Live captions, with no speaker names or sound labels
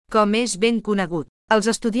Com és ben conegut, els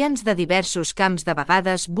estudiants de diversos camps de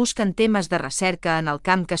vegades busquen temes de recerca en el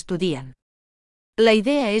camp que estudien. La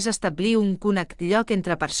idea és establir un connect lloc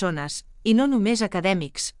entre persones, i no només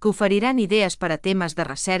acadèmics, que oferiran idees per a temes de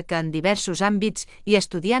recerca en diversos àmbits i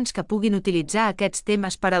estudiants que puguin utilitzar aquests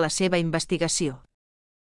temes per a la seva investigació.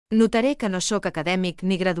 Notaré que no sóc acadèmic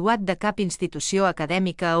ni graduat de cap institució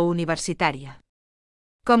acadèmica o universitària.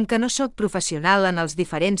 Com que no sóc professional en els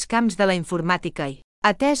diferents camps de la informàtica i,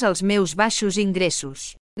 atès els meus baixos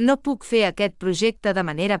ingressos, no puc fer aquest projecte de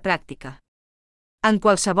manera pràctica. En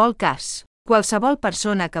qualsevol cas, qualsevol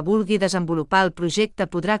persona que vulgui desenvolupar el projecte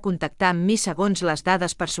podrà contactar amb mi segons les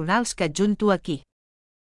dades personals que adjunto aquí.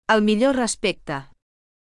 El millor respecte.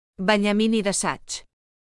 Benyamini d'assaig.